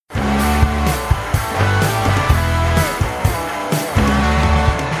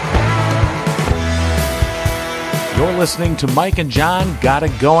listening to Mike and John Got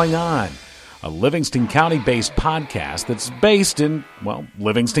It Going On, a Livingston County-based podcast that's based in, well,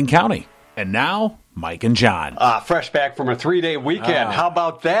 Livingston County. And now, Mike and John. Fresh back from a 3-day weekend. How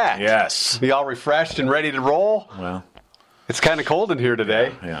about that? Yes. Be all refreshed and ready to roll? Well, it's kind of cold in here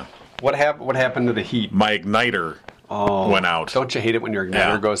today. Yeah. What happened to the heat? My igniter went out. Don't you hate it when your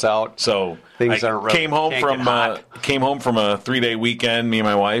igniter goes out? So things I aren't really, came home from a 3-day weekend, me and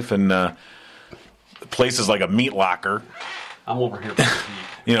my wife, and the place is like a meat locker. I'm over here for the heat.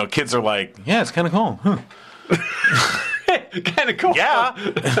 You know, kids are like, yeah, it's kind of cold. Huh. Kind of cool. Yeah.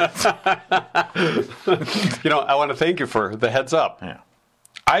 I want to thank you for the heads up. Yeah.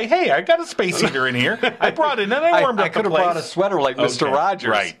 I got a space heater in here. I brought it in and I warmed up the place. I could have brought a sweater like Mr. Rogers.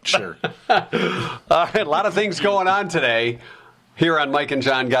 Right, sure. All right, a lot of things going on today here on Mike and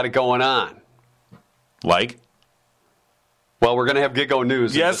John Got It Going On. Like? Well, we're going to have GIGO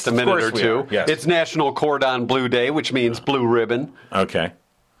news in just a minute or two. Yes. It's National Cordon Bleu Day, which means blue ribbon. Okay.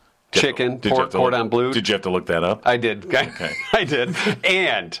 Chicken, pork, cordon bleu. Did you have to look that up? I did. Okay. I did.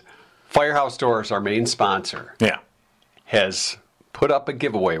 And Firehouse Doors, our main sponsor, has put up a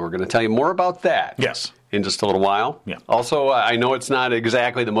giveaway. We're going to tell you more about that. Yes. In just a little while. Yeah. Also, I know it's not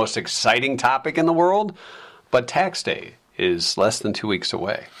exactly the most exciting topic in the world, but Tax Day is less than 2 weeks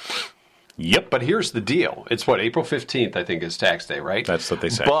away. Yep. But here's the deal. It's April 15th, I think, is Tax Day, right? That's what they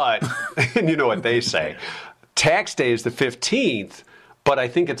say. But, and you know what they say. Tax Day is the 15th, but I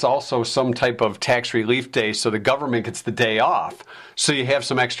think it's also some type of tax relief day, so the government gets the day off. So you have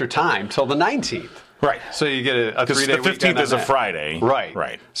some extra time till the 19th. Right. So you get a 3-day weekend. The 15th is a Friday.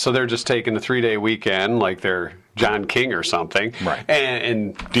 Right. So they're just taking a 3-day weekend like they're John King or something. Right.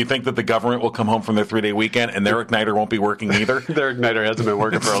 And do you think that the government will come home from their 3-day weekend and their igniter won't be working either? Their igniter hasn't been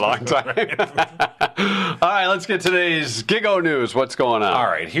working for a long time. All right, let's get today's GIGO news. What's going on? All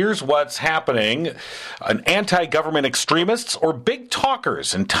right, here's what's happening. An anti-government extremists or big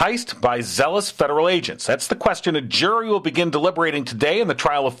talkers enticed by zealous federal agents? That's the question a jury will begin deliberating today in the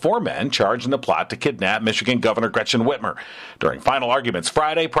trial of 4 men charged in the plot to kidnap Michigan Governor Gretchen Whitmer. During final arguments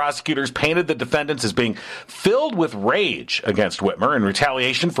Friday, prosecutors painted the defendants as being filled with rage against Whitmer in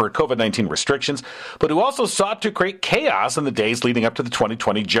retaliation for COVID-19 restrictions, but who also sought to create chaos in the days leading up to the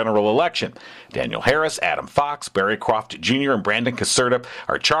 2020 general election. Daniel Harris, Adam Fox, Barry Croft Jr., and Brandon Caserta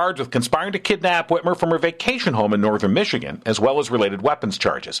are charged with conspiring to kidnap Whitmer from her vacation home in northern Michigan, as well as related weapons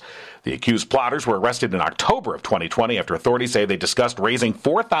charges. The accused plotters were arrested in October of 2020 after authorities say they discussed raising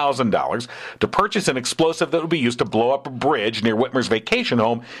 $4,000 to purchase an explosive that would be used to blow up a bridge near Whitmer's vacation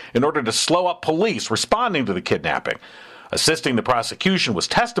home in order to slow up police responding to the kidnapping. Assisting the prosecution was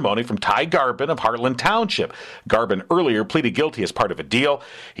testimony from Ty Garbin of Heartland Township. Garbin earlier pleaded guilty as part of a deal.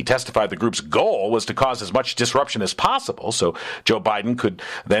 He testified the group's goal was to cause as much disruption as possible so Joe Biden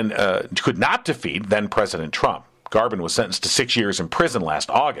could not defeat then President Trump. Garbin was sentenced to 6 years in prison last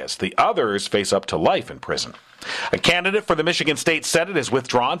August. The others face up to life in prison. A candidate for the Michigan State Senate is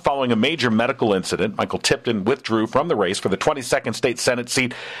withdrawn following a major medical incident. Michael Tipton withdrew from the race for the 22nd State Senate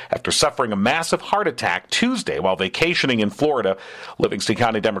seat after suffering a massive heart attack Tuesday while vacationing in Florida. Livingston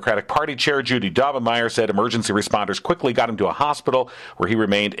County Democratic Party Chair Judy Daubenmeier said emergency responders quickly got him to a hospital where he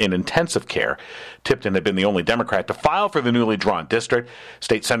remained in intensive care. Tipton had been the only Democrat to file for the newly drawn district.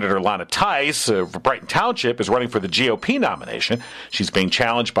 State Senator Lana Tice of Brighton Township is running for the GOP nomination. She's being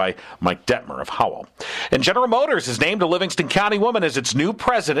challenged by Mike Detmer of Howell. And General Motors has named a Livingston County woman as its new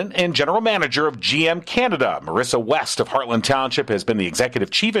president and general manager of GM Canada. Marissa West of Heartland Township has been the executive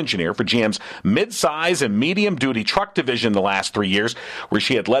chief engineer for GM's mid-size and medium-duty truck division the last 3 years, where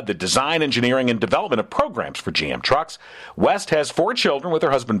she had led the design, engineering, and development of programs for GM trucks. West has 4 children with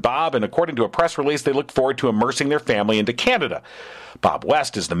her husband Bob, and according to a press release, they look forward to immersing their family into Canada. Bob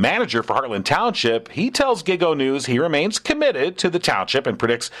West is the manager for Heartland Township. He tells GIGO News he remains committed to the township and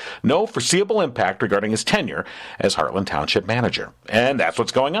predicts no foreseeable impact regarding his tenure as Heartland Township manager. And that's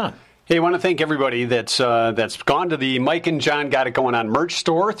what's going on. Hey, I want to thank everybody that's gone to the Mike and John Got It Going On merch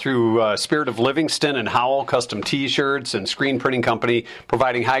store through Spirit of Livingston and Howell Custom T-shirts and Screen Printing Company,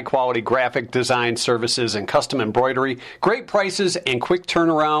 providing high-quality graphic design services and custom embroidery. Great prices and quick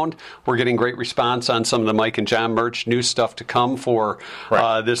turnaround. We're getting great response on some of the Mike and John merch. New stuff to come for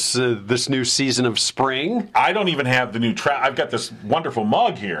this new season of spring. I don't even have the new I've got this wonderful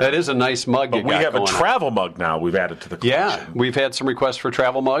mug here. That is a nice mug. But we have a travel mug now we've added to the collection. Yeah, we've had some requests for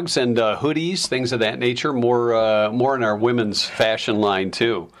travel mugs and hoodies, things of that nature. More in our women's fashion line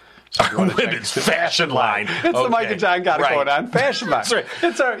too. So our women's fashion line. It's okay. The Mike and John Got It Going On fashion line. That's right.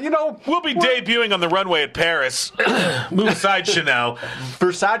 It's our, we'll be debuting on the runway at Paris. Move aside, Chanel.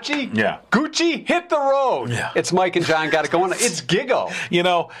 Versace. Yeah. Gucci. Hit the road. Yeah. It's Mike and John Got It Going On. It's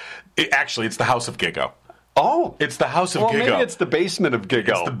GIGO. Actually, it's the House of GIGO. Oh. It's the house of well, GIGO. Maybe it's the basement of GIGO.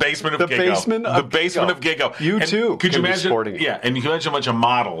 It's the basement of the GIGO. Basement of the basement of GIGO. You and too. Could you imagine? Sporting it. Yeah, and you can imagine a bunch of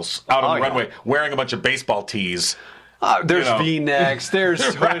models out on the yeah. runway wearing a bunch of baseball tees. There's V-necks, there's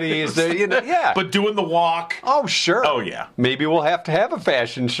hoodies, there, yeah. But doing the walk. Oh, sure. Oh, yeah. Maybe we'll have to have a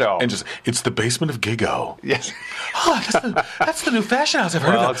fashion show. And just, it's the basement of GIGO. Yes. Oh, that's the new fashion house. I've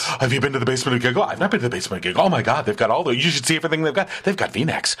heard of that. Have you been to the basement of GIGO? I've not been to the basement of GIGO. Oh, my God. They've got all the... You should see everything they've got. They've got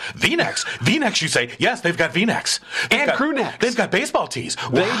V-necks. V-necks. V-necks, you say. Yes, they've got V-necks. And crew necks. They've got baseball tees.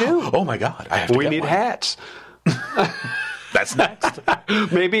 They do. Oh, my God. I have to We get need one. hats. That's next.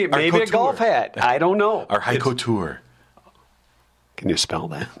 maybe a golf hat. I don't know. Our high couture. Can you spell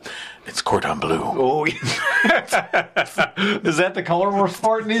that? It's cordon bleu. Oh, is that the color we're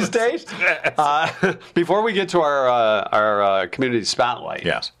sporting these days? Before we get to our community spotlight,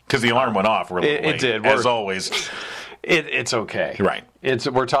 Yes, because the alarm went off. Really it late, did. As always. It's okay. Right.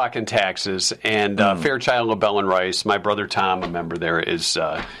 We're talking taxes, and Fairchild, LaBelle, and Rice. My brother Tom, a member there, is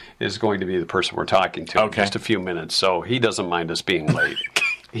going to be the person we're talking to in just a few minutes. So he doesn't mind us being late.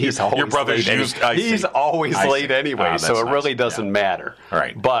 He's always your brother's late. He's always late anyway, so it really doesn't matter.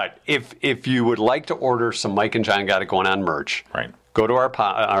 Right. But if you would like to order some Mike and John Got It Going On merch, right, go to our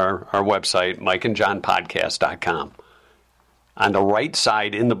website, mikeandjohnpodcast.com. On the right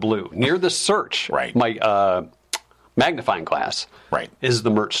side in the blue, near the search, right, magnifying glass, right, is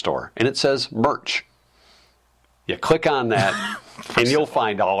the merch store, and it says merch. You click on that, and you'll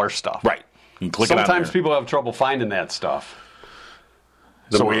find all our stuff. Right. You can click Sometimes it on people have trouble finding that stuff.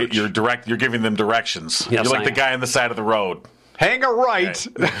 So you're giving them directions. Yes, you're like the guy on the side of the road. Hang a right.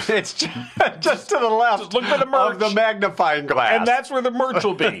 It's just to the left. Just look for the merch. Of the magnifying glass. And that's where the merch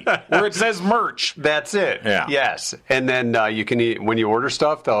will be, where it says merch. That's it. Yeah. Yes. And then you can, when you order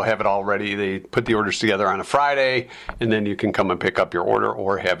stuff, they'll have it all ready. They put the orders together on a Friday, and then you can come and pick up your order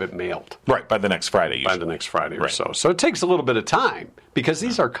or have it mailed. Right, by the next Friday usually. By the next Friday or so. So it takes a little bit of time because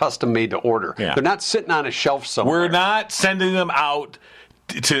these are custom made to order. Yeah. They're not sitting on a shelf somewhere. We're not sending them out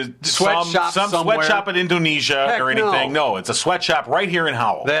to some sweatshop in Indonesia or anything. No, it's a sweatshop right here in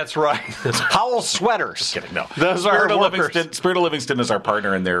Howell. That's right. Howell Sweaters. Just kidding. No, those are our workers. Spirit of Livingston is our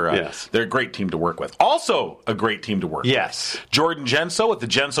partner, and they're a great team to work with. Also, a great team to work with. Yes. Jordan Genso with the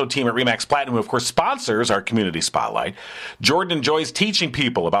Genso team at Remax Platinum, who of course sponsors our community spotlight. Jordan enjoys teaching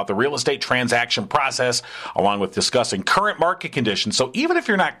people about the real estate transaction process, along with discussing current market conditions. So even if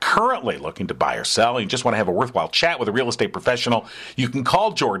you're not currently looking to buy or sell, and you just want to have a worthwhile chat with a real estate professional, you can call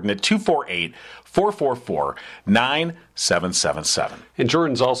Jordan at 248-444-9777. And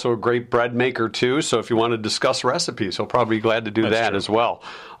Jordan's also a great bread maker, too, so if you want to discuss recipes, he'll probably be glad to do that as well.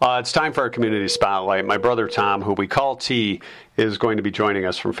 It's time for our community spotlight. My brother Tom, who we call T, is going to be joining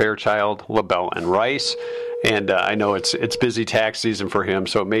us from Fairchild, LaBelle, and Rice. And I know it's busy tax season for him,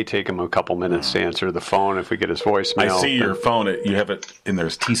 so it may take him a couple minutes to answer the phone if we get his voicemail. I see your phone. You have it in there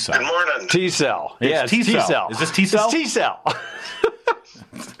as T-cell. Good morning. T-cell. Yeah, it's T-cell. Is this T-cell? It's T-cell.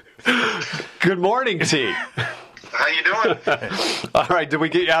 Good morning, T. How you doing? All right, did we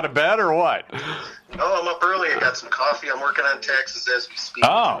get you out of bed or what? Oh, I'm up early. I got some coffee. I'm working on taxes as we speak.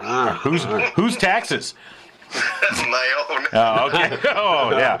 Oh, whose taxes? My own. Oh, okay. Oh,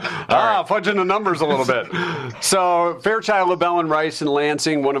 yeah. Fudging the numbers a little bit. So, Fairchild, LaBelle, and Rice in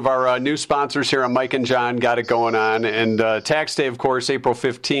Lansing, one of our new sponsors here on Mike and John, got it going on. And tax day, of course, April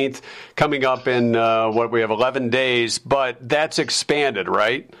 15th, coming up in, we have 11 days, but that's expanded,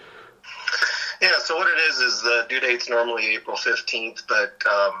 right? Yeah, so what it is the due date's normally April 15th, but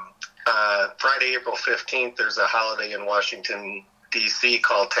Friday, April 15th, there's a holiday in Washington, D.C.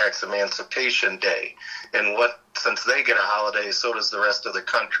 called Tax Emancipation Day. And since they get a holiday, so does the rest of the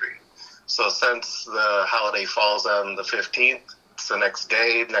country. So since the holiday falls on the 15th, it's the next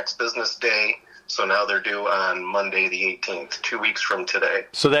day, next business day. So now they're due on Monday the 18th, 2 weeks from today.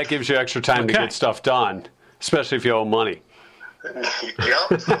 So that gives you extra time to get stuff done, especially if you owe money.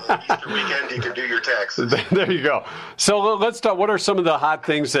 Yep. So Easter weekend, you can do your taxes. There you go. So let's start. What are some of the hot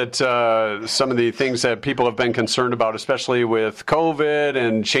things that people have been concerned about, especially with COVID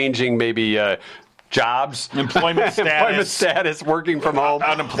and changing maybe jobs, employment status, working from home,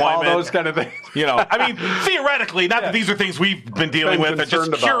 unemployment, all those kind of things. I mean, theoretically, not that these are things we've been dealing with. I'm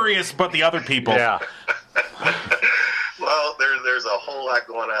just curious about the other people. Yeah. Well, there's a whole lot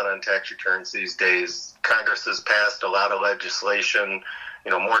going on tax returns these days. Congress has passed a lot of legislation,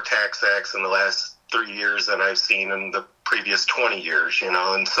 more tax acts in the last 3 years than I've seen in the previous 20 years,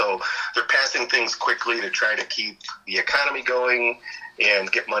 and so they're passing things quickly to try to keep the economy going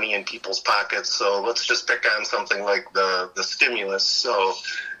and get money in people's pockets. So let's just pick on something like the stimulus. So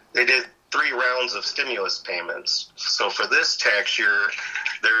they did 3 rounds of stimulus payments. So for this tax year,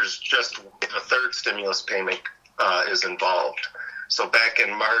 there's just a third stimulus payment is involved. So back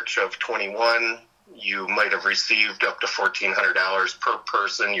in March of 21, you might have received up to $1,400 per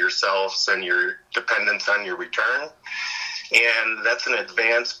person, yourselves and your dependents on your return. And that's an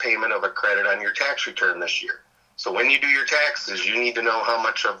advance payment of a credit on your tax return this year. So when you do your taxes, you need to know how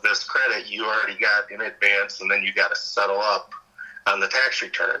much of this credit you already got in advance, and then you got to settle up on the tax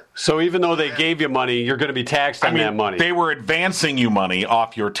return. So even though they gave you money, you're going to be taxed on that money. They were advancing you money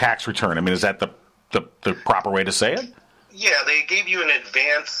off your tax return. I mean, is that the proper way to say it? Yeah, they gave you an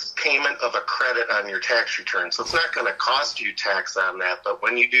advance payment of a credit on your tax return. So it's not going to cost you tax on that. But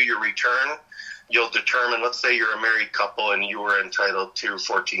when you do your return, you'll determine, let's say you're a married couple and you were entitled to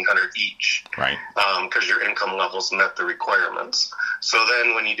 $1,400 each. Right. Because your income levels met the requirements. So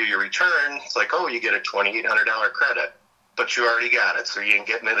then when you do your return, it's like, oh, you get a $2,800 credit. But you already got it, so you ain't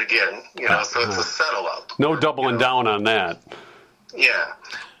getting it again. So it's a settle up. No doubling down on that. Yeah.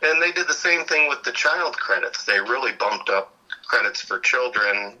 And they did the same thing with the child credits. They really bumped up credits for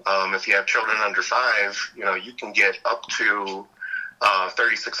children. If you have children under 5, you can get up to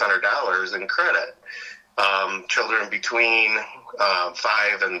 $3,600 in credit. Children between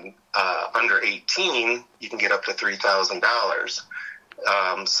 5 and under 18, you can get up to $3,000.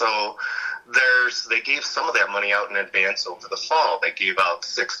 So they gave some of that money out in advance over the fall. They gave out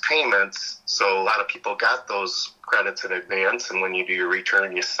 6 payments, so a lot of people got those credits in advance, and when you do your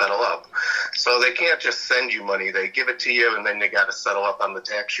return, you settle up. So they can't just send you money. They give it to you, and then they got to settle up on the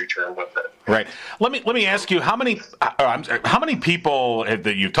tax return with it. Right. Let me ask you, how many people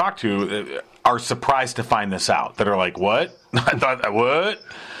that you've talked to are surprised to find this out, that are like, what? I thought, what?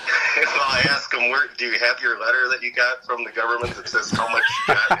 Well, I ask them, do you have your letter that you got from the government that says how much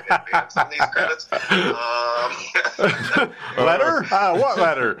you got in advance on these credits? Letter? What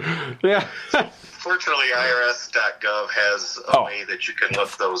letter? Yeah. Fortunately, IRS.gov has a way that you can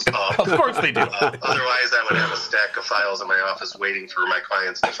look those up. Of course they do. Otherwise, I would have a stack of files in my office waiting for my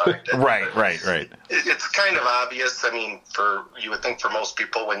clients to find it. Right. It's kind of obvious. I mean, you would think for most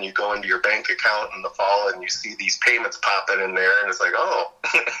people, when you go into your bank account in the fall and you see these payments popping in there, and it's like, oh.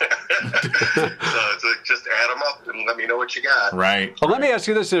 So it's like, just add them up and let me know what you got. Right. Well, let me ask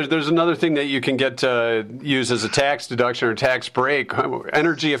you this. There's another thing that you can get to use as a tax deduction or tax break,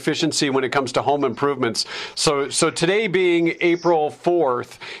 energy efficiency when it comes to home improvements. So today being April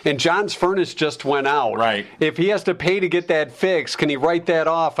 4th, and John's furnace just went out. Right. If he has to pay to get that fixed, can he write that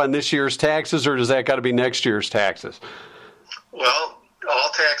off on this year's taxes, or does that got to be next year's taxes? Well,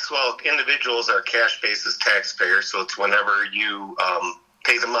 individuals are cash basis taxpayers, so it's whenever you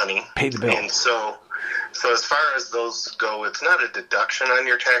pay the money. Pay the bill. And so as far as those go, it's not a deduction on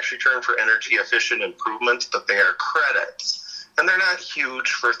your tax return for energy efficient improvements, but they are credits. And they're not huge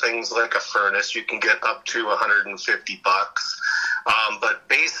for things like a furnace. You can get up to $150. But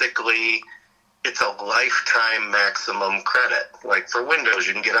basically, it's a lifetime maximum credit. Like for windows,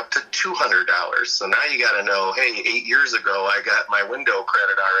 you can get up to $200. So now you got to know, hey, 8 years ago, I got my window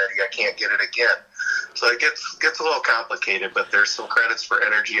credit already. I can't get it again. So it gets a little complicated, but there's some credits for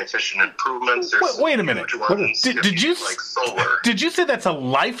energy efficient improvements. Wait a minute. Did you like solar? Did you say that's a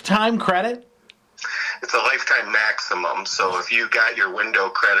lifetime credit? It's a lifetime maximum. So if you got your window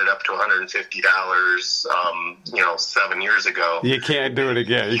credit up to $150, 7 years ago, you can't do it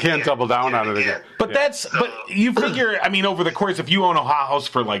again. You can't double down on it again. But but you figure, I mean, over the course, if you own a house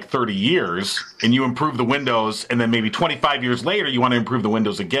for like 30 years and you improve the windows, and then maybe 25 years later you want to improve the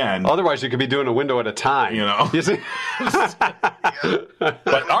windows again. Otherwise, you could be doing a window at a time. You see?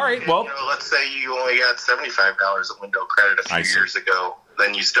 But all right, well, let's say you only got $75 of window credit a few years ago.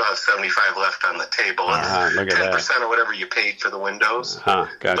 Then you still have 75 left on the table. It's 10% of whatever you paid for the windows.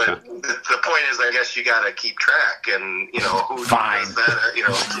 Gotcha. But the point is, I guess you got to keep track, and who does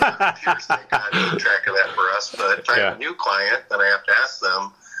that? Computers, thank God, keep track of that for us. But if I have a new client, then I have to ask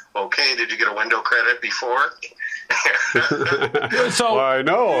them, okay, did you get a window credit before? So I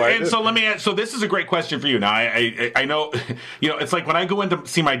know. And so let me ask. So this is a great question for you. Now I know, it's like when I go in to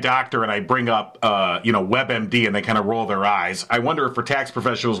see my doctor and I bring up, WebMD, and they kind of roll their eyes. I wonder if for tax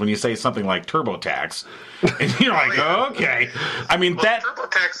professionals, when you say something like TurboTax, and you're like, okay. I mean,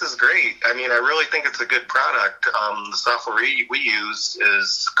 TurboTax is great. I mean, I really think it's a good product. The software we use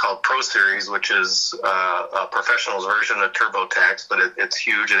is called Pro Series, which is a professional's version of TurboTax, but it's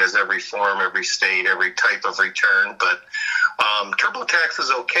huge. It has every form, every state, every type of return. But TurboTax is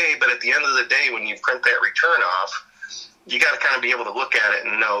okay, but at the end of the day, when you print that return off, you got to kind of be able to look at it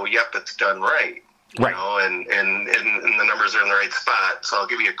and know, yep, it's done right. And the numbers are in the right spot. So I'll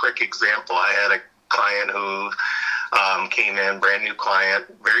give you a quick example. I had a client who came in, brand new client,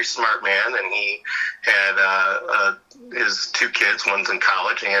 very smart man, and he had his 2 kids, one's in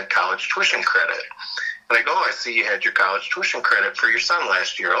college, and he had college tuition credit. And I go, I see you had your college tuition credit for your son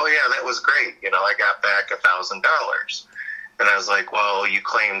last year. Oh, yeah, that was great. I got back $1,000. And I was like, well, you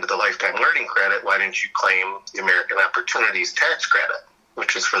claimed the lifetime learning credit. Why didn't you claim the American Opportunities tax credit,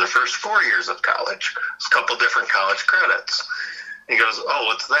 which is for the first 4 years of college? It's a couple different college credits. And he goes, oh,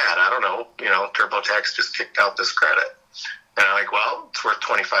 what's that? I don't know. TurboTax just kicked out this credit. And I'm like, well, it's worth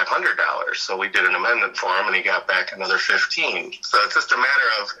 $2,500. So we did an amendment for him, and he got back another $15. So it's just a matter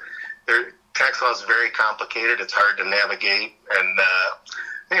of their tax law is very complicated. It's hard to navigate, and I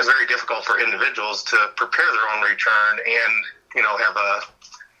think it's very difficult for individuals to prepare their own return and have a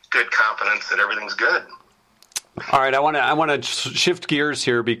good confidence that everything's good. All right, I want to shift gears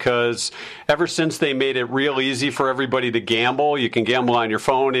here, because ever since they made it real easy for everybody to gamble, you can gamble on your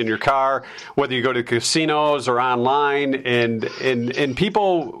phone, in your car, whether you go to casinos or online, and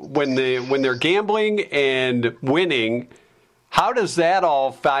people when they're gambling and winning, how does that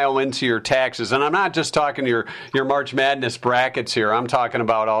all file into your taxes? And I'm not just talking your March Madness brackets here. I'm talking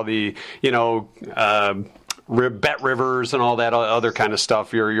about all the Bet Rivers and all that other kind of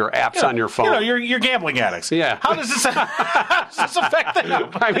stuff, your apps on your phone. Your gambling addicts. Yeah. How does this affect them?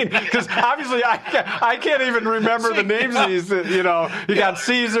 I mean, because obviously I can't even remember the names of these. You got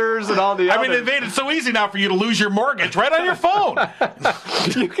Caesars and all the others. I mean, they made it so easy now for you to lose your mortgage right on your phone.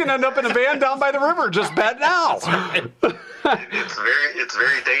 You can end up in a van down by the river. Just bet now. It's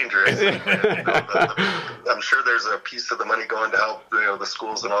very dangerous. I'm sure there's a piece of the money going to help the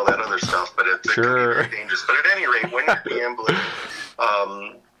schools and all that other stuff, but it can be very dangerous. But at any rate, when you're gambling,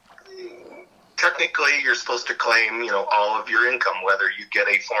 technically you're supposed to claim all of your income, whether you get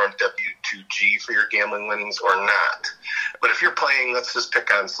a Form W-2G for your gambling winnings or not. But if you're playing, let's just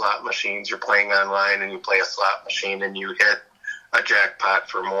pick on slot machines, you're playing online and you play a slot machine and you hit a jackpot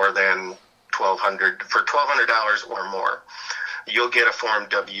for more than $1,200 or more, you'll get a Form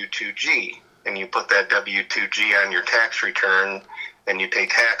W-2G, and you put that W-2G on your tax return and you pay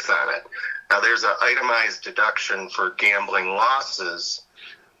tax on it. Now, there's an itemized deduction for gambling losses,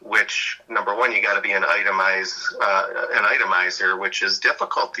 which, number one, you got to be an itemizer, which is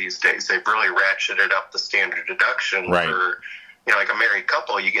difficult these days. They've really ratcheted up the standard deduction for, like a married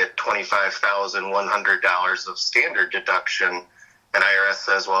couple, you get $25,100 of standard deduction. And IRS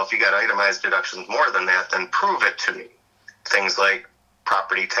says, well, if you got itemized deductions more than that, then prove it to me. Things like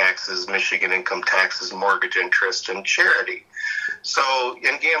property taxes, Michigan income taxes, mortgage interest, and charity. So,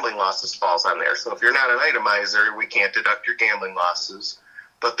 and gambling losses falls on there. So if you're not an itemizer, we can't deduct your gambling losses.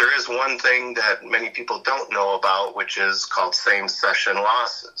 But there is one thing that many people don't know about, which is called same session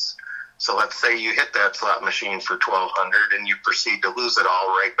losses. So let's say you hit that slot machine for $1,200 and you proceed to lose it all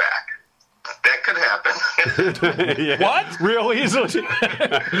right back. That could happen. Yeah. What? Real easily.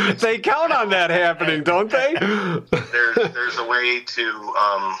 They count on that happening, don't they? There's a way to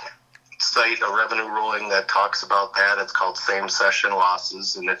cite a revenue ruling that talks about that. It's called same session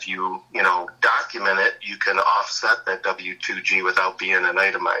losses, and if you document it, you can offset that W-2G without being an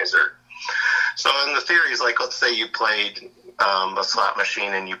itemizer. So in the theory is like, let's say you played a slot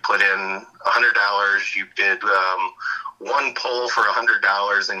machine and you put in $100, you did one pull for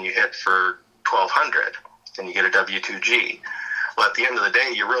 $100 and you hit for $1,200 and you get a W-2G. Well, at the end of the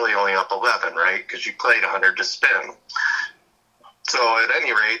day, you're really only up 11, right? Because you played 100 to spin. So at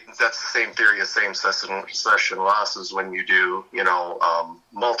any rate, that's the same theory as same session losses when you do,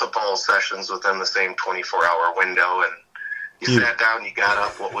 multiple sessions within the same 24-hour window, and you sat down, you got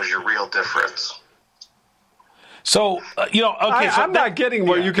up. What was your real difference? So, okay. I'm not getting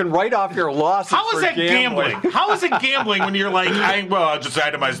where you can write off your losses. How is that gambling? How is it gambling when you're like, I'll just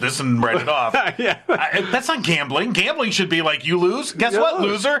itemize this and write it off? Yeah. That's not gambling. Gambling should be like, you lose. Guess what,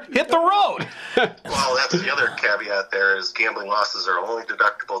 loser? Hit the road. Well, that's the other caveat there is gambling losses are only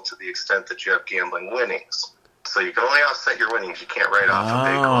deductible to the extent that you have gambling winnings. So you can only offset your winnings. You can't write off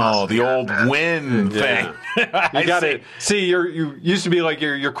a big loss. Oh, the old win thing. You got it. See, you used to be like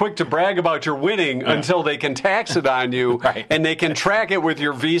you're quick to brag about your winning until they can tax it on you, and they can track it with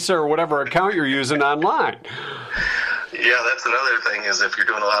your Visa or whatever account you're using online. Yeah, that's another thing is if you're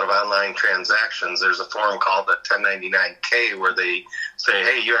doing a lot of online transactions, there's a form called the 1099-K where they say,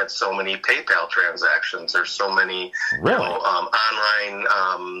 hey, you had so many PayPal transactions or so many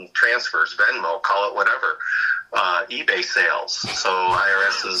online transfers, Venmo, call it whatever, eBay sales. So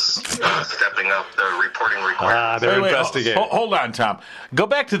IRS is stepping up the reporting requirements. They're investigating. Hold on, Tom. Go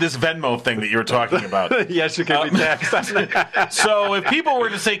back to this Venmo thing that you were talking about. Yes, you can be taxed on that. So if people were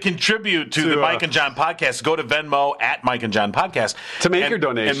to say contribute to the Mike and John podcast, go to Venmo at Mike and John podcast to make your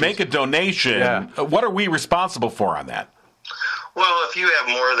donation. And make a donation. Yeah. What are we responsible for on that? Well, if you have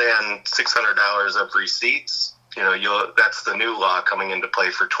more than $600 of receipts, that's the new law coming into play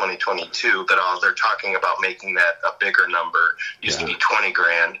for 2022. That they're talking about making that a bigger number. Used to be 20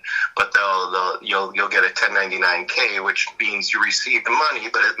 grand, but you'll get a 1099-K, which means you receive the money,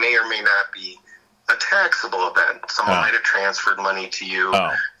 but it may or may not be a taxable event. Someone might have transferred money to you.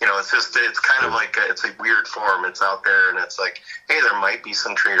 It's kind of like it's a weird form. It's out there, and it's like, hey, there might be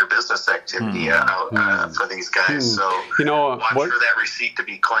some trade or business activity out for these guys. So watch for that receipt to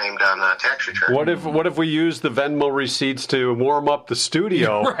be claimed on a tax return. What if we use the Venmo receipts to warm up the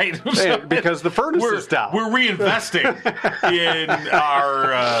studio? Right. Because the furnace is down. We're reinvesting in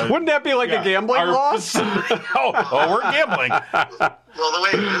our... Wouldn't that be like a gambling loss? We're gambling. Well, the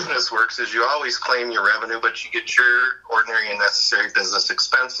way business works is you always claim your revenue, but you get your ordinary and necessary business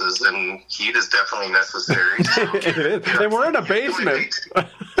expenses, and heat is definitely necessary. So, and we're in a basement. You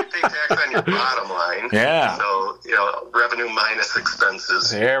pay tax on your bottom line. Yeah. So, revenue minus expenses.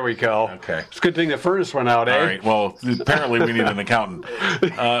 There we go. Okay. It's a good thing the furnace went out, eh? All right. Well, apparently we need an accountant.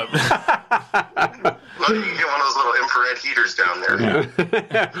 Well, you can get one of those little infrared heaters down there.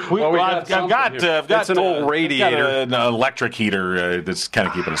 I've got it's an old radiator. An electric heater that's kind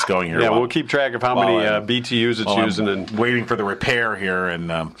of keeping us going here. Yeah, we'll keep track of how many BTUs it's using. I'm waiting for the repair here and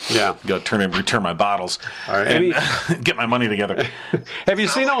go return my bottles. All right. And get my money together. Have you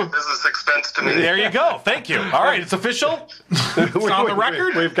seen all business expense to me? There you go. Thank you. All right, it's official. It's on the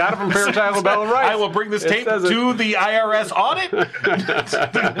record. We've got it from Fairchild LaBelle and Rice. I will bring this tape to the IRS audit.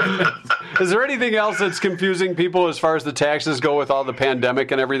 Is there anything else that's confusing people as far as the taxes go with all the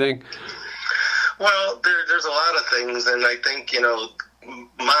pandemic and everything? Well, there's a lot of things, and I think,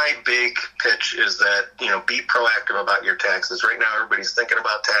 my big pitch is that, be proactive about your taxes. Right now, everybody's thinking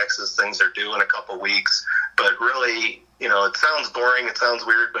about taxes. Things are due in a couple weeks, but really, it sounds boring, it sounds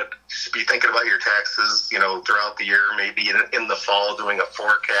weird, but you should be thinking about your taxes, throughout the year, maybe in the fall, doing a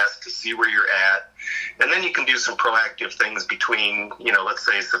forecast to see where you're at. And then you can do some proactive things between, let's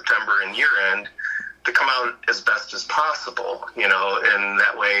say September and year end to come out as best as possible, and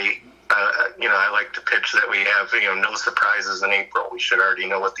that way, I like to pitch that we have, no surprises in April. We should already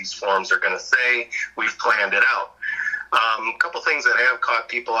know what these forms are going to say. We've planned it out. A couple things that have caught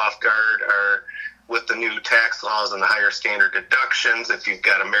people off guard are with the new tax laws and the higher standard deductions. If you've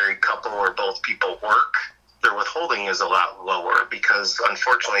got a married couple or both people work, their withholding is a lot lower because,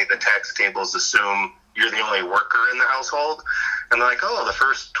 unfortunately, the tax tables assume you're the only worker in the household. And they're like, the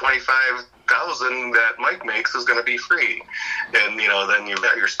first $25,000 that Mike makes is going to be free. And, then you've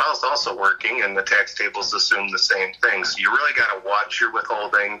got your spouse also working, and the tax tables assume the same thing. So you really got to watch your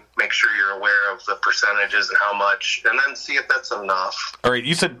withholding, make sure you're aware of the percentages and how much, and then see if that's enough. All right,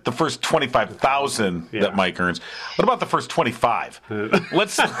 you said the first $25,000 that Mike earns. What about the first 25?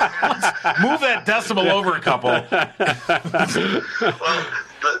 Let's move that decimal over a couple. Well,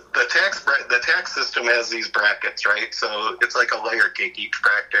 the tax system has these brackets, right? So it's like a layer cake. Each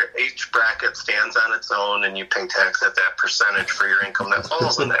bracket stands on its own, and you pay tax at that percentage for your income that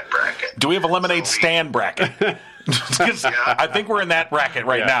falls in that bracket. Do we have a lemonade stand bracket? I think we're in that bracket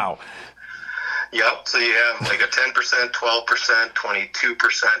right now. Yep. So you have like a 10%, 12%, 22%,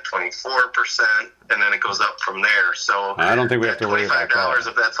 24%, and then it goes up from there. So I don't think we have to worry about $25,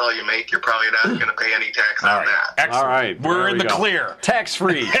 if that's all you make, you're probably not going to pay any tax on that. Excellent. All right. We're in the clear.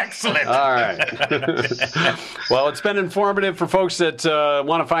 Tax-free. Excellent. All right. Well, it's been informative for folks that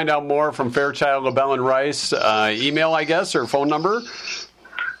want to find out more from Fairchild LaBelle and Rice. Email, I guess, or phone number?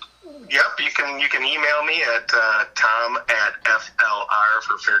 Yep, you can email me at tom@FLR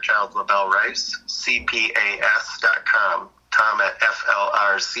for Fairchild LaBelle Rice, CPAS.com.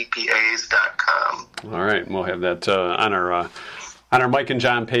 tom@FLRCPAs.com. All right, we'll have that on our Mike and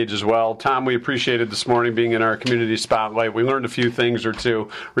John page as well. Tom, we appreciated this morning being in our community spotlight. We learned a few things or two.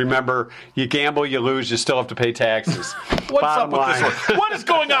 Remember, you gamble, you lose, you still have to pay taxes. What's up with this world? What is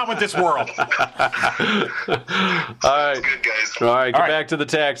going on with this world? All right. Good, guys. All right, get back to the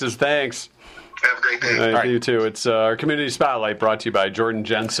taxes. Thanks. Have a great day. All right. You too. It's our Community Spotlight brought to you by Jordan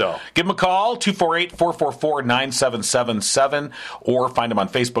Genso. Give him a call, 248-444-9777, or find him on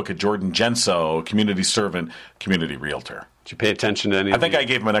Facebook at Jordan Genso, community servant, community realtor. Did you pay attention to any I think I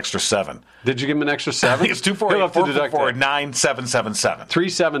gave him an extra 7. Did you give him an extra 7? I think it's 248-444-9777. 3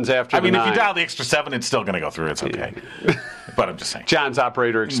 sevens after the 9. If you dial the extra 7, it's still going to go through. It's okay. But I'm just saying. John's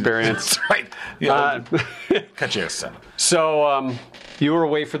operator experience. That's right. Cut you a 7. So, you were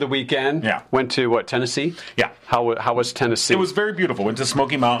away for the weekend. Yeah. Went to, what, Tennessee? Yeah. How was Tennessee? It was very beautiful. Went to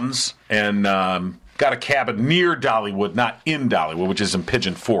Smoky Mountains and got a cabin near Dollywood, not in Dollywood, which is in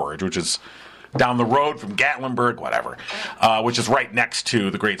Pigeon Forge, which is down the road from Gatlinburg, whatever, which is right next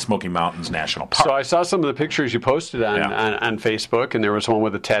to the Great Smoky Mountains National Park. So I saw some of the pictures you posted on Facebook, and there was one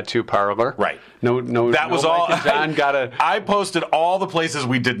with a tattoo parlor. Right. That was all. Mike and John got a. I posted all the places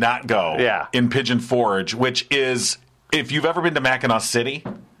we did not go. Yeah. In Pigeon Forge, which is, if you've ever been to Mackinac City.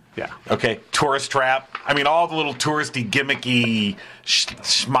 Yeah. Okay. Tourist trap. I mean, all the little touristy, gimmicky,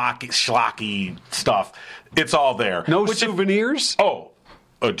 schlocky stuff. It's all there. No souvenirs? Oh,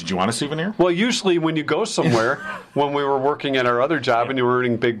 did you want a souvenir? Well, usually when you go somewhere, when we were working at our other job and you were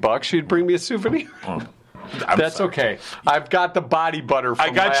earning big bucks, you'd bring me a souvenir. Oh. That's sorry. Okay. I've got the body butter from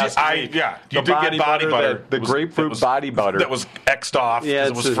I got last you. week. You did get body butter. The grapefruit body butter. That was X'd off because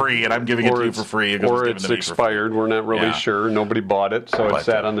it was free, and I'm giving it to you for free. Or it's expired. We're not really sure. Nobody bought it, so it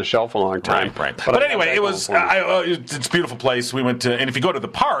sat on the shelf a long time. Right. But anyway, it was. It's a beautiful place. We went to, and if you go to the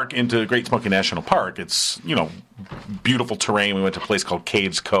park, into Great Smoky National Park, it's beautiful terrain. We went to a place called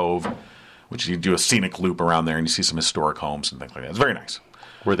Caves Cove, which you do a scenic loop around there, and you see some historic homes and things like that. It's very nice.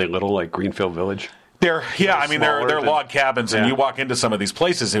 Were they little like Greenfield Village? They're log cabins, and you walk into some of these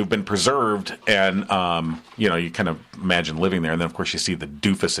places who've been preserved, and you kind of imagine living there, and then of course you see the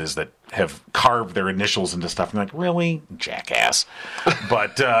doofuses that have carved their initials into stuff, and you're like, really, jackass?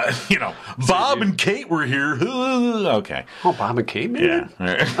 But Bob and Kate were here. Okay. Oh, Bob and Kate, man.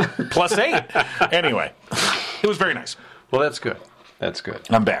 Yeah. +8. Anyway, it was very nice. Well, that's good. That's good.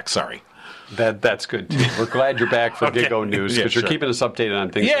 I'm back. Sorry. That's good, too. We're glad you're back for GIGO News, because you're keeping us updated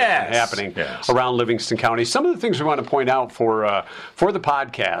on things that are happening around Livingston County. Some of the things we want to point out for the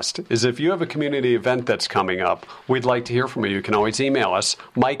podcast is if you have a community event that's coming up, we'd like to hear from you. You can always email us,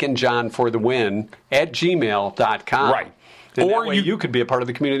 mikeandjohnforthewin@gmail.com. Right. And or you could be a part of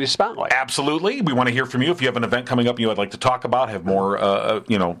the community spotlight. Absolutely. We want to hear from you. If you have an event coming up you would like to talk about, have more,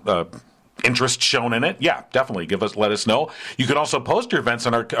 interest shown in it, definitely let us know. You can also post your events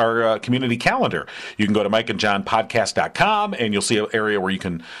on our community calendar. You can go to mikeandjohnpodcast.com, and you'll see an area where you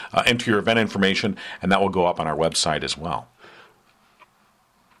can enter your event information, and that will go up on our website as well.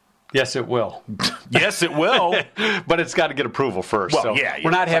 Yes, it will. Yes, it will. But it's got to get approval first. Well,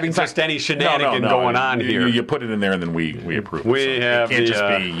 we're not having just any shenanigan going on here. You put it in there, and then we approve it. We have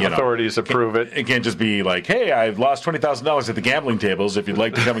the authorities approve it. It can't just be like, hey, I've lost $20,000 at the gambling tables. If you'd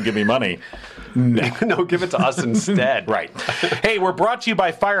like to come and give me money. No, give it to us instead. Right. Hey, we're brought to you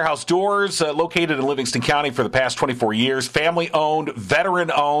by Firehouse Doors, located in Livingston County for the past 24 years. Family-owned,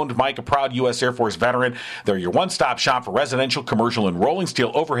 veteran-owned. Mike, a proud U.S. Air Force veteran. They're your one-stop shop for residential, commercial, and rolling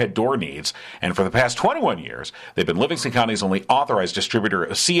steel overhead door needs. And for the past 21 years, they've been Livingston County's only authorized distributor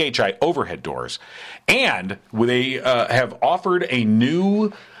of CHI overhead doors. And they have offered a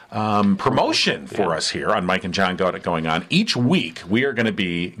new promotion for us here on Mike and John Got It Going On. Each week, we are going to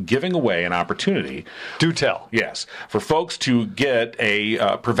be giving away an opportunity. Do tell. Yes. For folks to get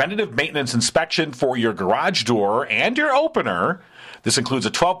a preventative maintenance inspection for your garage door and your opener. This includes a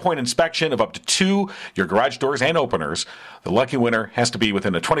 12-point inspection of up to 2 your garage doors and openers. The lucky winner has to be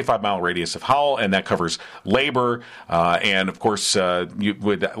within a 25-mile radius of Howell, and that covers labor. And, of course, you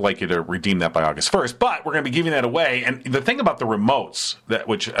would like you to redeem that by August 1st. But we're going to be giving that away. And the thing about the remotes,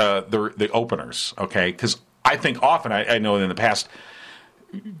 the openers, okay, because I think often, I know in the past,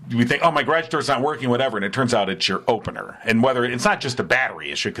 we think, oh, my garage door's not working, whatever, and it turns out it's your opener. And whether it's not just a battery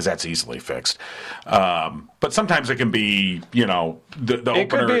issue, because that's easily fixed, but sometimes it can be, the opener. It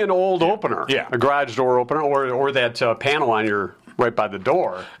could be an old opener, a garage door opener, or that panel on your right by the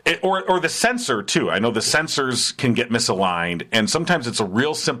door. Or the sensor, too. I know the sensors can get misaligned, and sometimes it's a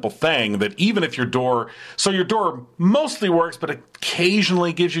real simple thing that even if your door mostly works, but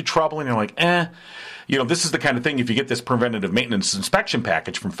occasionally gives you trouble, and you're like, this is the kind of thing, if you get this preventative maintenance inspection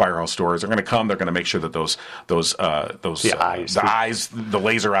package from Firehouse Doors, they're going to come, they're going to make sure that those eyes, the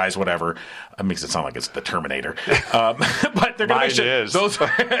laser eyes, whatever, it makes it sound like it's the Terminator. But they're going to make sure those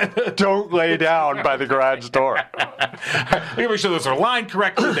don't lay down by the garage door. They're going to make sure those are lined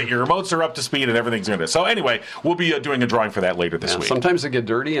correctly, that your remotes are up to speed, and everything's going to. So anyway, we'll be doing a drawing for that later this week. Sometimes they get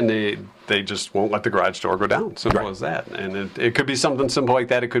dirty, and they just won't let the garage door go down. Simple as that. And it could be something simple like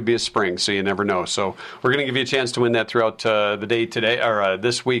that. It could be a spring, so you never know. So we're going to give you a chance to win that throughout the day today, or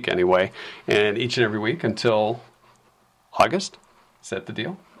this week anyway, and each and every week until August. Is that the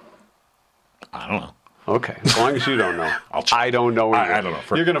deal? I don't know. Okay, as long as you don't know. I don't know either. I don't know.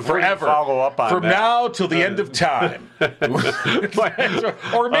 You're going to forever follow up on from that. now till the end of time.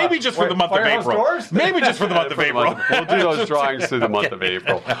 Or maybe just for the month of April. Doors? Maybe just for the month of April. We'll do those drawings through the month of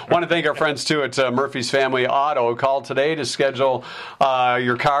April. Want to thank our friends, too, at Murphy's Family Auto. Call today to schedule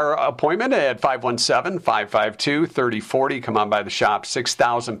your car appointment at 517-552-3040. Come on by the shop,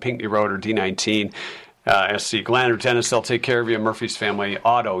 6000 Pinckney Road or D19. SC Glander Tennis, they'll take care of you. Murphy's Family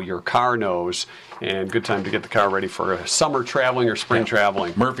Auto, your car knows. And good time to get the car ready for summer traveling or spring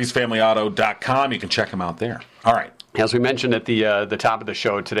traveling. Murphy'sFamilyAuto.com. You can check them out there. All right. As we mentioned at the top of the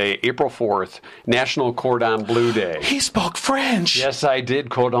show today, April 4th, National Cordon Bleu Day. He spoke French. Yes, I did.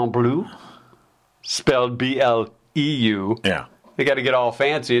 Cordon Bleu, spelled B-L-E-U. Yeah. You got to get all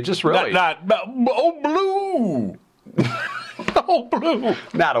fancy. It just really... Old blue. Old blue.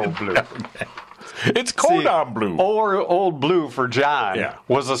 Not old blue. It's Cordon Bleu. Or Old Blue for John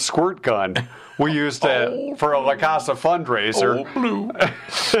was a squirt gun we used for a La Casa fundraiser. Old Blue.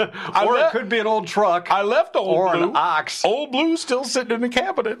 Or it could be an old truck. I left Old Blue. Or an ox. Old Blue's still sitting in the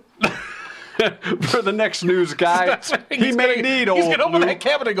cabinet. For the next news guy, he may need Old Blue. He's going to open that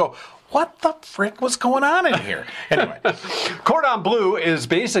cabinet and go, what the frick was going on in here? Anyway. Cordon Bleu is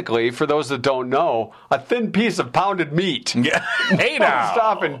basically, for those that don't know, a thin piece of pounded meat. Yeah. Hey now.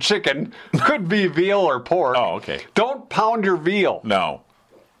 Stop in chicken. Could be veal or pork. Oh, okay. Don't pound your veal. No.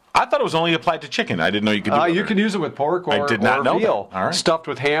 I thought it was only applied to chicken. I didn't know you could do it. You can use it with pork or, I did not know veal. That. All right. Stuffed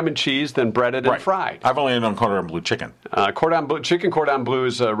with ham and cheese, then breaded and fried. I've only known Cordon Bleu chicken. Chicken Cordon Bleu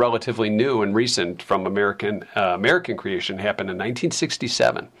is relatively new and recent from American creation. Happened in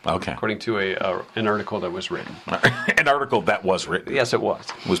 1967. Okay. According to an article that was written. An article that was written. Yes, it was.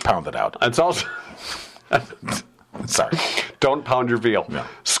 Was pounded out. It's also... Sorry. Don't pound your veal. No.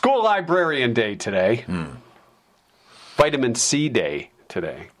 School Librarian Day today. Vitamin C Day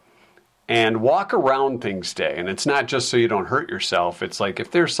today. And Walk Around Things Day. And it's not just so you don't hurt yourself. It's like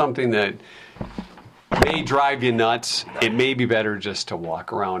if there's something that may drive you nuts, it may be better just to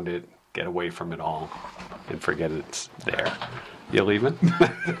walk around it, get away from it all, and forget it's there. You leaving?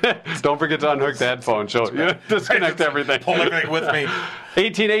 Don't forget to unhook that phone. Disconnect everything. Pull everything with me.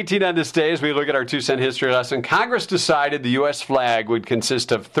 1818 on this day, as we look at our 2-cent history lesson, Congress decided the U.S. flag would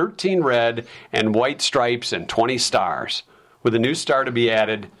consist of 13 red and white stripes and 20 stars, with a new star to be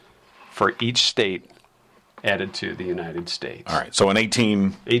added for each state added to the United States. All right. So in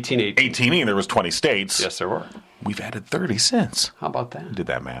 1818, there was 20 states. Yes, there were. We've added 30 since. How about that? Did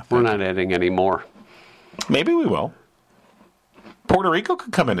that math. We're not adding any more. Maybe we will. Puerto Rico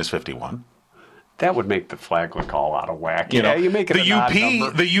could come in as 51. That would make the flag look all out of whack. You make it the an UP. odd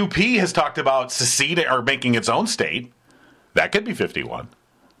number. The UP has talked about seceding or making its own state. That could be 51.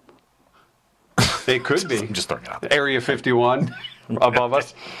 It could be. I'm just throwing it out there. Area 51 above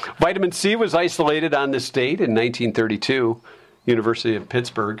us. Vitamin C was isolated on this date in 1932, University of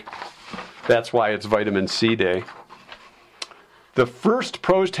Pittsburgh. That's why it's Vitamin C Day. The first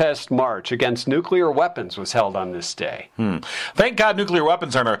protest march against nuclear weapons was held on this day. Thank God nuclear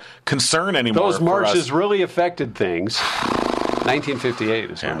weapons aren't a concern anymore. Those marches really affected things.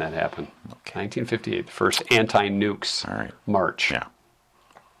 1958 is when that happened. Okay. 1958, the first anti-nukes march. Yeah.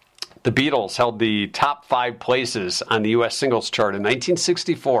 The Beatles held the top 5 places on the U.S. singles chart in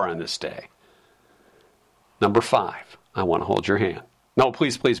 1964 on this day. Number 5, I Want to Hold Your Hand. No,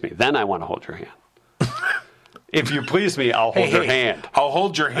 Please Please Me. Then I Want to Hold Your Hand. If you please me, I'll hold your hand. I'll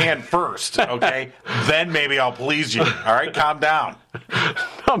hold your hand first, okay? Then maybe I'll please you. All right, calm down.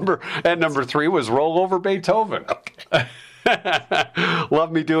 Number 3 was Roll Over Beethoven. Okay.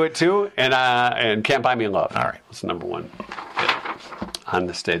 Love Me Do It Too, and Can't Buy Me Love. All right. That's number 1 on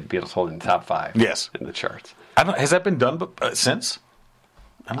this day. The Beatles holding the top 5 in the charts. Has that been done since?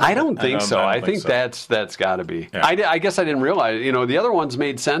 I don't think so. I think that's got to be. Yeah. I guess I didn't realize. The other ones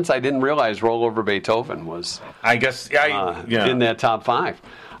made sense. I didn't realize Roll Over Beethoven was. I guess in that top 5.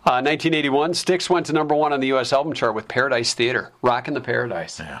 1981, Styx went to number 1 on the U.S. album chart with Paradise Theater, Rockin' the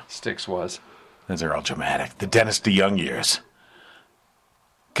Paradise. Yeah. Styx was. Those are all dramatic. The Dennis DeYoung years,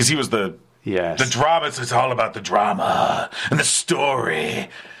 because he was the drama. It's all about the drama and the story.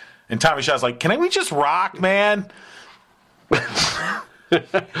 And Tommy Shaw's like, "Can we just rock, man?"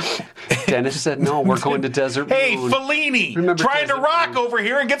 Dennis said, "No, we're going to Desert Moon." Hey, Fellini, trying to rock over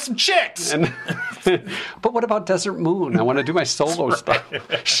here and get some chicks. But what about Desert Moon? I want to do my solo stuff.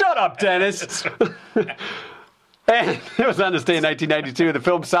 Shut up, Dennis. And it was on this day in 1992. The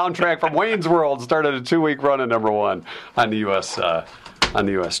film soundtrack from Wayne's World started a 2-week run at number 1 on the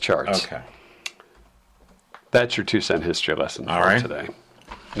U.S. Charts. Okay, that's your 2-cent history lesson for today.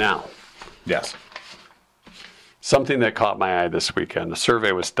 Now, yes. Something that caught my eye this weekend. A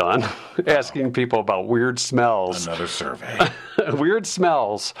survey was done asking people about weird smells. Another survey. Weird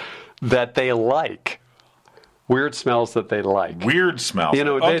smells that they like. Weird smells that they like. Weird smells.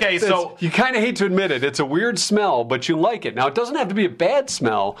 So you kind of hate to admit it. It's a weird smell, but you like it. Now, it doesn't have to be a bad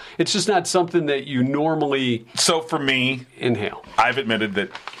smell. It's just not something that you normally So for me, inhale. I've admitted that,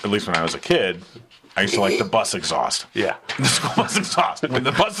 at least when I was a kid, I used to like the bus exhaust. Yeah. The school bus exhaust. When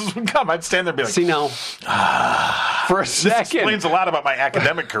the buses would come, I'd stand there and be like, See now, for a this second, explains a lot about my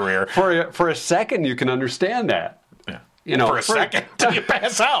academic career. for a second, you can understand that. Yeah. You know, For a second, till you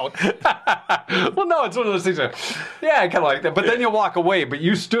pass out. Well, no, it's one of those things. Yeah, I kind of like that. But then you walk away. But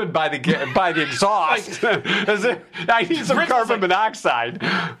you stood by the exhaust as if I need some carbon monoxide.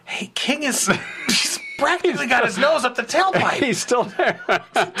 Hey, King he's practically got his nose up the tailpipe. He's still there.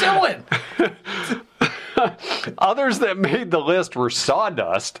 What's he doing? Others that made the list were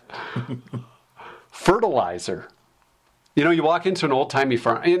sawdust, fertilizer. You know, you walk into an old-timey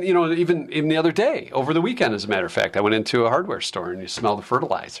farm, and, you know, even the other day, over the weekend, as a matter of fact, I went into a hardware store, and you smell the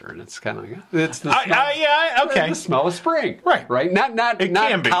fertilizer, and it's kind of like, it's the smell, okay. the smell of spring. Right. Not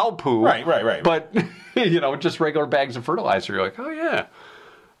cow poo. Right. But, you know, just regular bags of fertilizer. You're like, oh, yeah.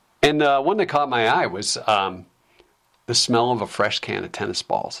 And one that caught my eye was the smell of a fresh can of tennis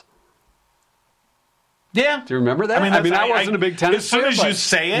balls. Yeah. Do you remember that? I mean, I wasn't a big tennis player. As soon as you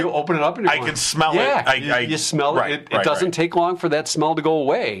say it, you open it up and you're I going, can smell yeah, it. You smell it. It doesn't take long for that smell to go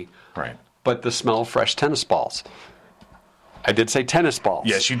away. Right. But the smell of fresh tennis balls. I did say tennis balls.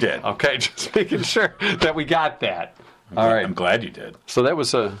 Yes, you did. Okay, just making sure that we got that. All right. I'm glad you did. So that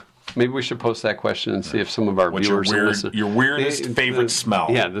was maybe we should post that question and see if some of our viewers will listen. Your weirdest favorite smell?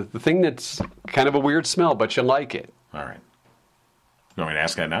 Yeah, the thing that's kind of a weird smell, but you like it. All right. You want me to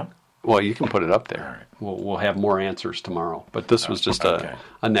ask that now? Well, you can put it up there. All right. We'll have more answers tomorrow. But this was just a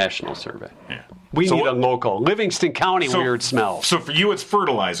national survey. Yeah. We need a local. Livingston County weird smell. So for you, it's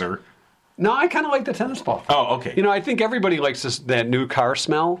fertilizer. No, I kind of like the tennis ball. Oh, okay. You know, I think everybody likes that new car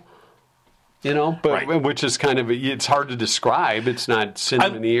smell. You know, but Right. which is kind of, it's hard to describe. It's not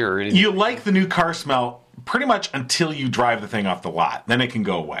cinnamony or anything. You like the new car smell pretty much until you drive the thing off the lot. Then it can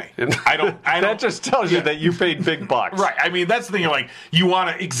go away. I don't. That just tells you that you paid big bucks. Right. I mean, that's the thing. You're like, you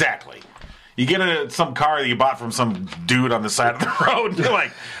want to, exactly. You get some car that you bought from some dude on the side of the road, and you're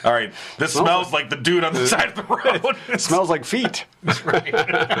like, all right, this smells like the dude on the side of the road. It smells like feet. Right.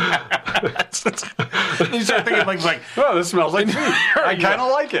 You start thinking things like, Oh, this smells like feet. I kind of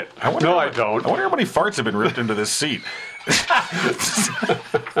like it. I don't. I wonder how many farts have been ripped into this seat.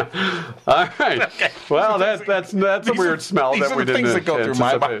 All right. Okay. Well, that's a weird smell that we didn't things that go through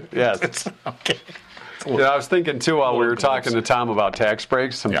my mind. Yes. Okay. Yeah, I was thinking, too, while we were talking to Tom about tax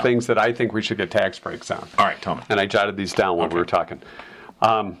breaks, some things that I think we should get tax breaks on. All right, tell me. And I jotted these down while we were talking.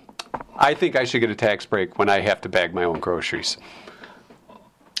 I think I should get a tax break when I have to bag my own groceries.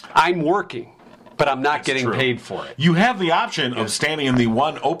 I'm working, but I'm not getting paid for it. You have the option of standing in the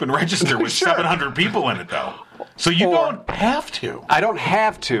one open register with 700 people in it, though. So you don't have to. I don't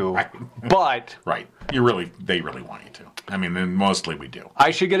have to, but... Right. They really want you to. I mean, then mostly we do.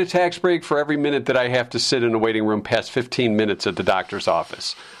 I should get a tax break for every minute that I have to sit in a waiting room past 15 minutes at the doctor's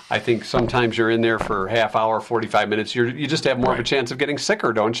office. I think sometimes you're in there for half hour, 45 minutes. You just have more of a chance of getting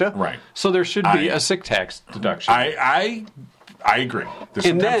sicker, don't you? Right. So there should be a sick tax deduction. I agree.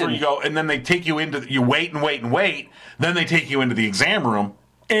 And then you go, and then they take you into, you wait and wait and wait. Then they take you into the exam room,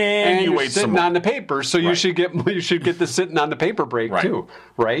 and you you're wait some sitting more. on the paper, so you should get the sitting on the paper break too,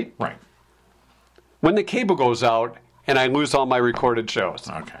 right? Right. When the cable goes out and I lose all my recorded shows.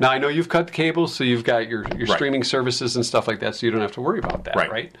 Okay. Now I know you've cut the cable, so you've got your streaming services and stuff like that, so you don't have to worry about that,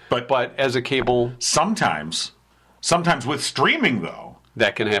 right? But as a cable, sometimes with streaming though,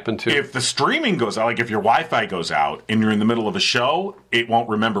 that can happen too. If the streaming goes out, like if your Wi-Fi goes out and you're in the middle of a show, it won't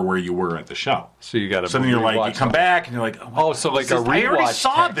remember where you were at the show. So you got to. So then you're like, you come back and you're like, so like a rewatch. I already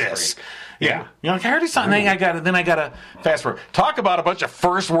saw this. Break. Yeah. You're like, I already saw it. Then I got to fast forward. Talk about a bunch of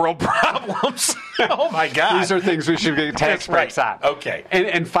first world problems. Oh, my God. These are things we should get tax breaks on. Okay.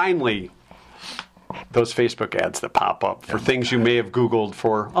 And finally, those Facebook ads that pop up for things you may have Googled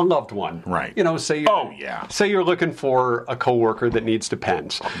for a loved one. Right. You know, say you're looking for a coworker that needs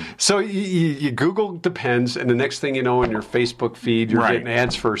Depends. So you Google Depends, and the next thing you know in your Facebook feed, you're getting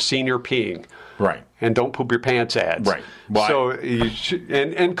ads for senior peeing. Right. And don't poop your pants ads. Right. Why? So you should,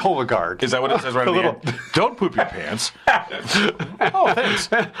 and Cologuard. Is that what it says right on the end? Don't poop your pants. Oh, thanks.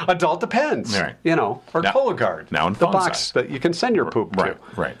 Adult Depends. Right. You know, or Cologuard. Now in the phone box size. that you can send your poop to.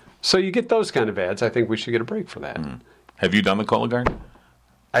 Right. So you get those kind of ads. I think we should get a break for that. Have you done the Cologuard?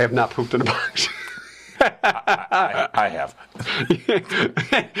 I have not pooped in a box. I have.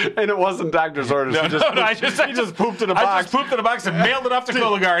 And it wasn't doctor's orders. No, he just pooped in a box. I just pooped in a box and mailed it off to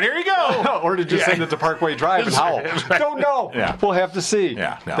Cologuard. Here you go. Or did you send it to Parkway Drive and Howell? Don't know. Yeah. We'll have to see.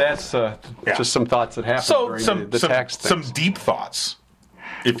 Yeah, no. That's just some thoughts that happened during the tax things. Some deep thoughts,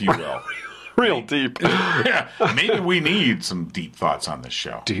 if you will. Real deep. Yeah, maybe we need some deep thoughts on this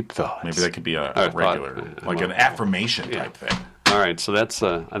show. Deep thoughts. Maybe that could be a regular, like an affirmation type thing. All right, so that's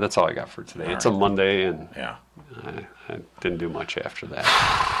all I got for today. It's a Monday, and Yeah. I didn't do much after that.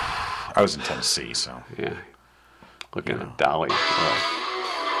 I was in Tennessee, so. Yeah, looking at Dolly.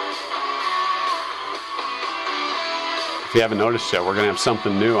 If you haven't noticed yet, we're going to have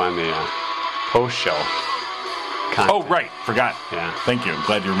something new on the post-show content. Oh, right. Forgot. Yeah. Thank you. I'm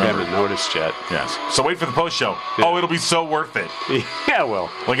glad you If you remembered. haven't noticed yet. Yes. So wait for the post show. Yeah. Oh, it'll be so worth it. Yeah, well.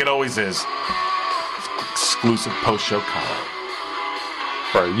 Like it always is. Exclusive post show content.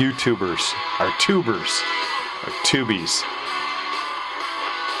 For our YouTubers, our tubers, our tubies.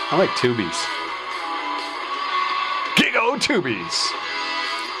 I like tubies. GIGO tubies.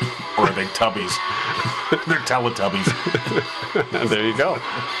 Or are they tubbies? They're Teletubbies. There you go.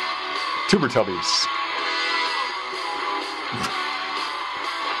 Tuber tubbies.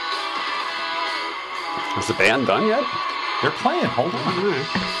 Is the band done yet? They're playing. Hold on.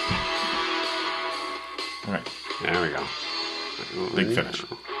 All right. There we go. Big finish.